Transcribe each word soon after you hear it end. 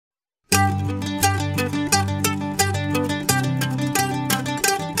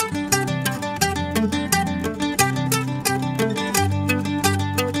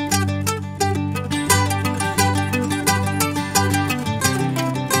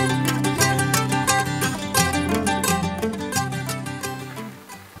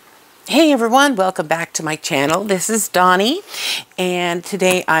Hey everyone, welcome back to my channel. This is Donnie, and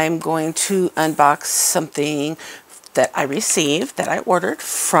today I'm going to unbox something that I received, that I ordered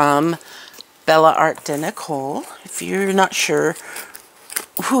from Bella Art de Nicole. If you're not sure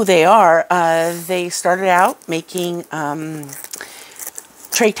who they are, they started out making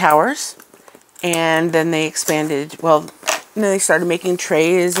tray towers, and then they expanded, well, then they started making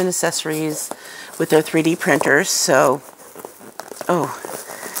trays and accessories with their 3D printers. So,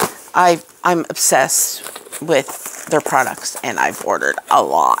 I'm obsessed with their products, and I've ordered a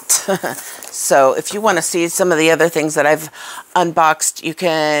lot. So if you want to see some of the other things that I've unboxed, you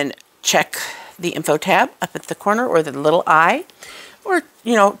can check the info tab up at the corner, or the little eye, or,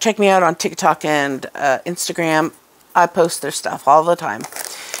 you know, check me out on TikTok and Instagram. I post their stuff all the time.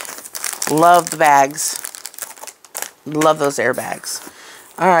 Love the bags. Love those airbags.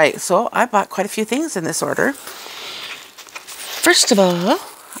 All right, so I bought quite a few things in this order. First of all,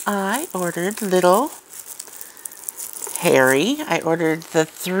 I ordered little Harry. I ordered the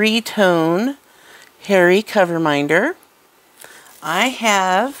 3-tone Harry cover minder. I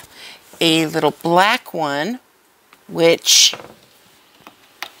have a little black one, which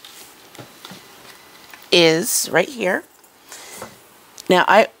is right here.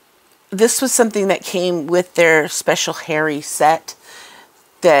 Now, this was something that came with their special Harry set,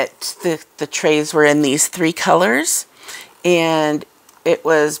 that the trays were in these 3 colors, and it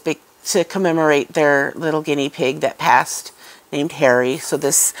was big to commemorate their little guinea pig that passed, named Harry. So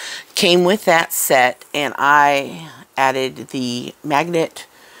this came with that set, and I added the magnet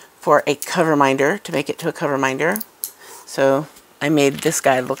for a cover minder to make it to a cover minder. So I made this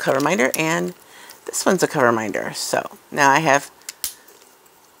guy a little cover minder, and this one's a cover minder. So now I have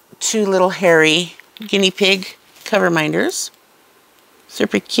 2 little Harry guinea pig cover minders.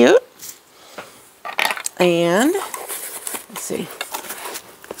 Super cute. And let's see.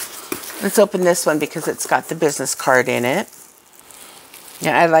 Let's open this one because it's got the business card in it.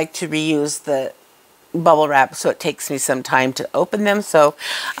 Yeah, I like to reuse the bubble wrap, so it takes me some time to open them. So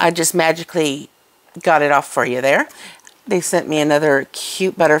I just magically got it off for you there. They sent me another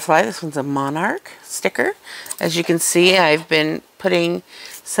cute butterfly. This one's a monarch sticker. As you can see, I've been putting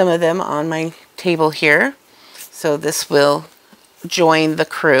some of them on my table here. So this will join the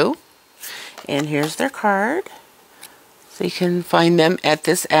crew. And here's their card. So you can find them at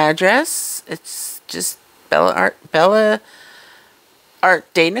this address. It's just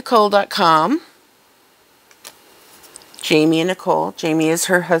bellaartdenicole.com. Jamie and Nicole. Jamie is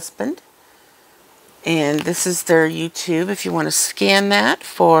her husband. And this is their YouTube if you want to scan that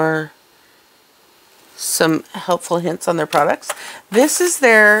for some helpful hints on their products. This is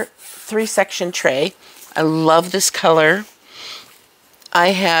their 3-section tray. I love this color. I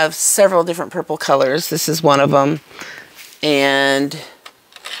have several different purple colors. This is one of them. And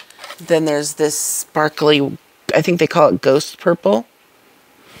then there's this sparkly, I think they call it ghost purple.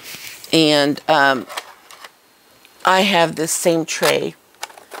 And I have this same tray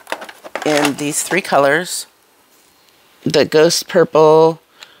in these 3 colors. The ghost purple,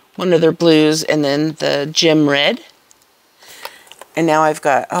 one of their blues, and then the gem red. And now I've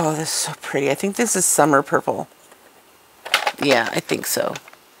got, oh, this is so pretty. I think this is summer purple. Yeah, I think so.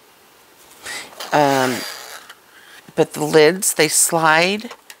 But the lids, they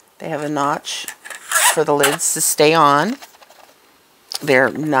slide. They have a notch for the lids to stay on.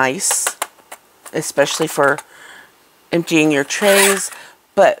 They're nice, especially for emptying your trays.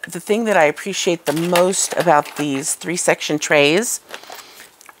 But the thing that I appreciate the most about these 3-section trays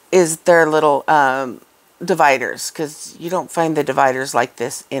is their little dividers, because you don't find the dividers like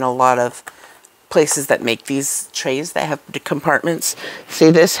this in a lot of places that make these trays that have compartments.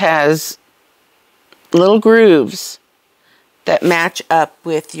 See, this has little grooves that match up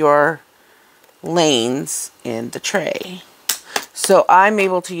with your lanes in the tray. So I'm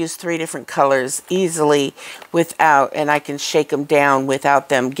able to use 3 different colors easily without, and I can shake them down without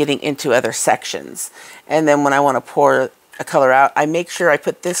them getting into other sections. And then when I want to pour a color out, I make sure I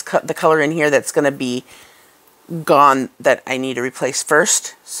put the color in here that's going to be gone, that I need to replace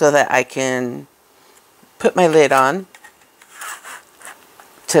first, so that I can put my lid on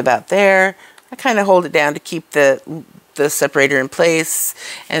to about there. I kind of hold it down to keep the separator in place,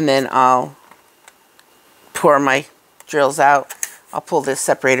 and then I'll pour my drills out. I'll pull this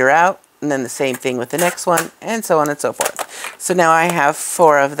separator out, and then the same thing with the next one, and so on and so forth. So now I have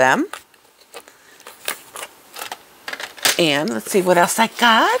 4 of them. And let's see what else I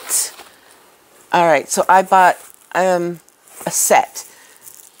got. All right, so I bought a set.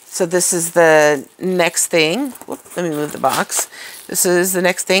 So this is the next thing. Whoop, let me move the box. This is the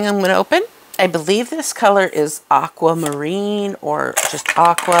next thing I'm going to open. I believe this color is aquamarine or just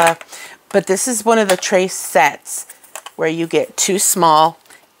aqua, but this is one of the tray sets where you get 2 small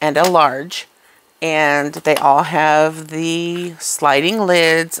and a large, and they all have the sliding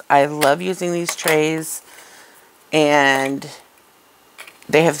lids. I love using these trays, and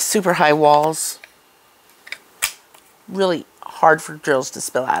they have super high walls. Really hard for drills to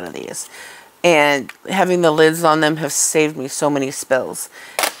spill out of these. And having the lids on them have saved me so many spills.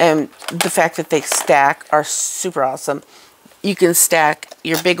 And the fact that they stack are super awesome. You can stack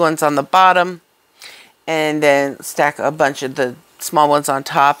your big ones on the bottom and then stack a bunch of the small ones on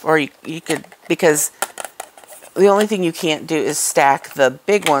top. Or you could, because the only thing you can't do is stack the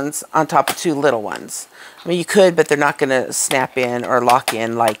big ones on top of 2 little ones. I mean, you could, but they're not going to snap in or lock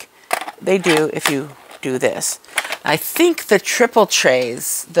in like they do if you do this. I think the triple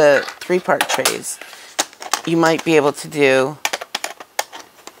trays, the 3-part trays, you might be able to do.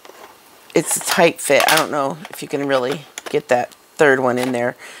 It's a tight fit. I don't know if you can really get that 3rd one in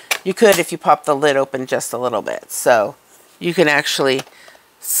there. You could if you pop the lid open just a little bit. So you can actually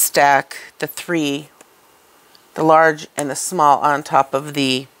stack the 3, the large and the small, on top of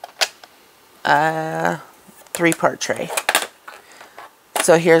the 3-part tray.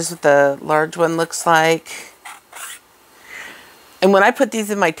 So here's what the large one looks like. And when I put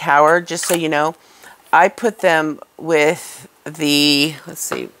these in my tower, just so you know, I put them with the, let's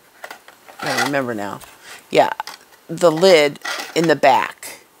see, I remember now. Yeah, the lid in the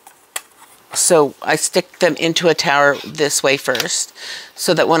back. So I stick them into a tower this way first,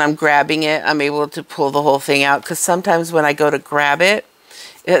 so that when I'm grabbing it, I'm able to pull the whole thing out. Because sometimes when I go to grab it,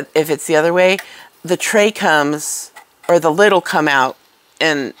 if it's the other way, the tray comes, or the lid will come out,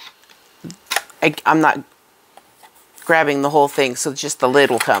 and I'm not grabbing the whole thing, so just the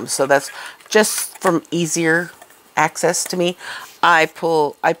lid will come. So that's just from easier access to me. I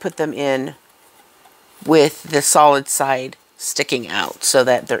put them in with the solid side sticking out so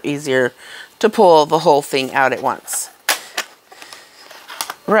that they're easier to pull the whole thing out at once.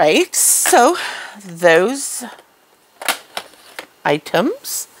 Right, so those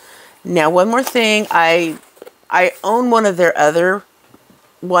items. Now one more thing, I own one of their other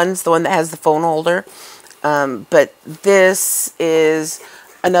ones, the one that has the phone holder. But this is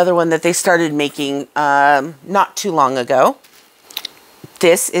another one that they started making not too long ago.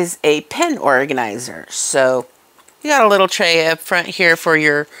 This is a pen organizer. So you got a little tray up front here for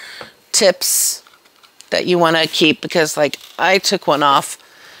your tips that you want to keep, because like I took one off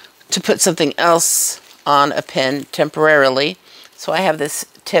to put something else on a pen temporarily. So I have this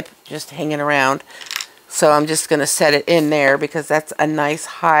tip just hanging around. So I'm just going to set it in there because that's a nice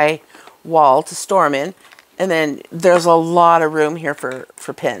high wall to store them in. And then there's a lot of room here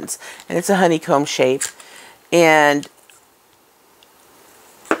for pins. And it's a honeycomb shape. And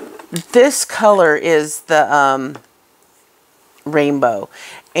this color is the rainbow.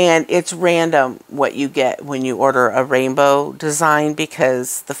 And it's random what you get when you order a rainbow design,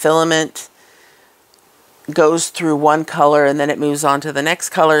 because the filament goes through one color and then it moves on to the next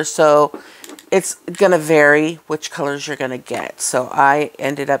color. So it's going to vary which colors you're going to get. So I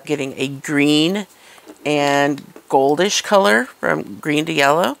ended up getting a green and goldish color, from green to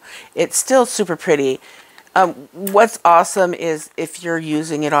yellow. It's still super pretty. What's awesome is if you're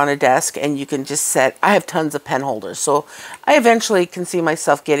using it on a desk and you can just set, I have tons of pen holders, so I eventually can see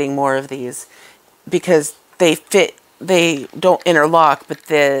myself getting more of these because they fit, they don't interlock, but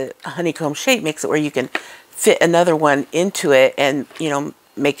the honeycomb shape makes it where you can fit another one into it and, you know,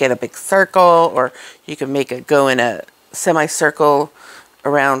 make it a big circle, or you can make it go in a semicircle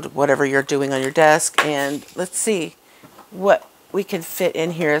around whatever you're doing on your desk. And let's see what we can fit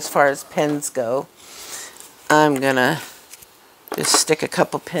in here as far as pens go. I'm gonna just stick a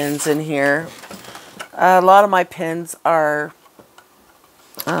couple pins in here. A lot of my pins are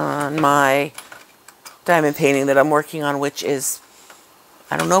on my diamond painting that I'm working on, which is,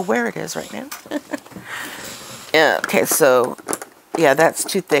 I don't know where it is right now. Yeah, okay, so yeah, that's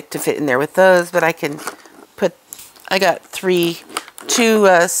too thick to fit in there with those, but I can put, I got two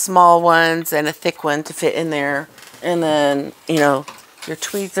small ones and a thick one to fit in there. And then, you know, your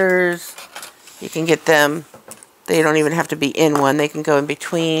tweezers, you can get them. They don't even have to be in one. They can go in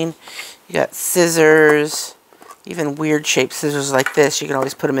between. You got scissors, even weird shaped scissors like this. You can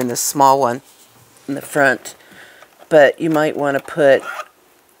always put them in the small one in the front. But you might want to put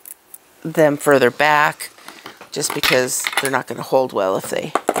them further back just because they're not going to hold well if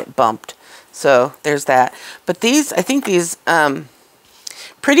they get bumped. So there's that. But these, I think these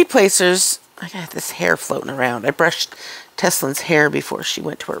pretty placers, I got this hair floating around. I brushed Tesslynn's hair before she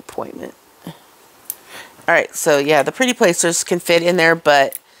went to her appointment. Alright, so yeah, the pretty placers can fit in there,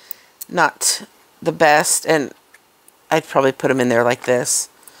 but not the best, and I'd probably put them in there like this.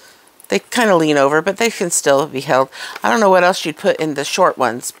 They kind of lean over, but they can still be held. I don't know what else you'd put in the short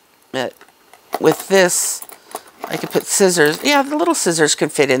ones, but with this, I could put scissors. Yeah, the little scissors can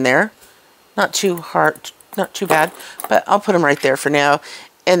fit in there. Not too hard, not too bad, but I'll put them right there for now.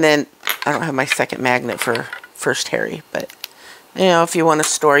 And then, I don't have my second magnet for First Harry, but, you know, if you want to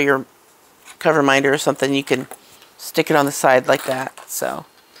store your cover minder or something, you can stick it on the side like that. So,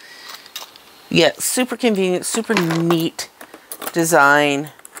 yeah, super convenient, super neat design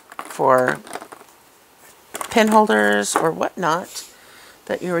for pen holders or whatnot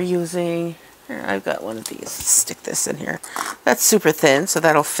that you're using. Here, I've got one of these. Let's stick this in here. That's super thin, so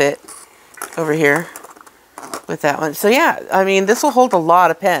that'll fit over here with that one. So yeah, I mean, this will hold a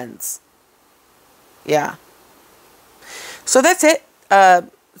lot of pens. Yeah. So that's it.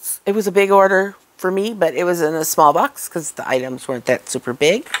 It was a big order for me, but it was in a small box because the items weren't that super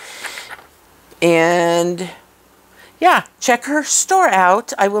big. And yeah, check her store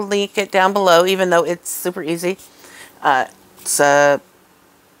out. I will link it down below, even though it's super easy. It's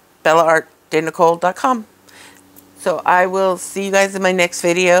bellaartdenicole.com. So I will see you guys in my next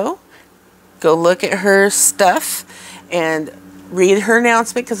video. Go look at her stuff and read her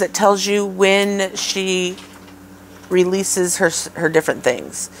announcement because it tells you when she releases her different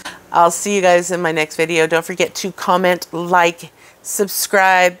things. I'll see you guys in my next video. Don't forget to comment, like,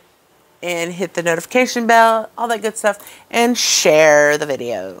 subscribe, and hit the notification bell, all that good stuff, and share the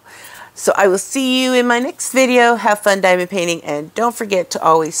video. So I will see you in my next video. Have fun diamond painting, and don't forget to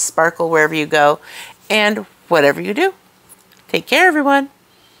always sparkle wherever you go and whatever you do. Take care, everyone.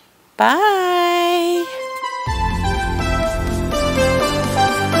 Bye.